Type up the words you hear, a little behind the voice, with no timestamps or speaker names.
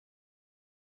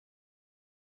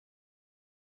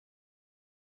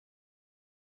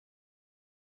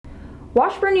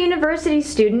Washburn University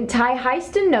student Ty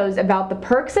Heiston knows about the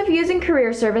perks of using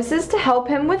career services to help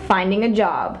him with finding a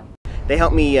job. They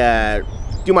helped me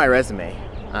do my resume,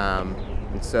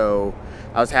 and so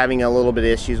I was having a little bit of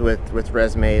issues with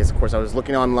resumes. Of course, I was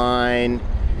looking online,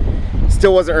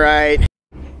 still wasn't right.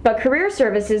 But Career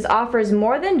Services offers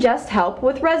more than just help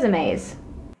with resumes.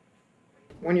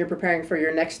 When you're preparing for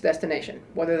your next destination,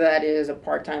 whether that is a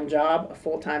part-time job, a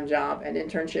full-time job, an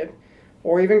internship,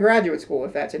 or even graduate school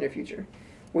if that's in your future.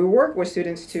 We work with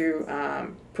students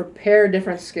to prepare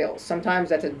different skills. Sometimes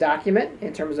that's a document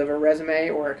in terms of a resume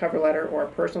or a cover letter or a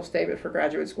personal statement for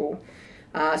graduate school.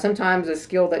 Sometimes a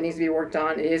skill that needs to be worked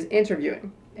on is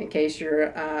interviewing, in case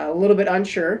you're a little bit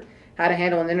unsure how to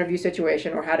handle an interview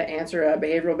situation or how to answer a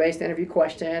behavioral-based interview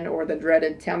question or the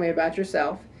dreaded "tell me about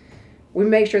yourself." We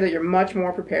make sure that you're much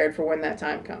more prepared for when that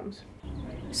time comes.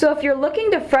 So if you're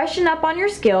looking to freshen up on your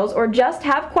skills or just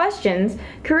have questions,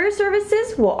 Career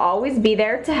Services will always be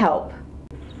there to help.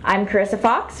 I'm Carissa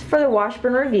Fox for the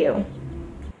Washburn Review.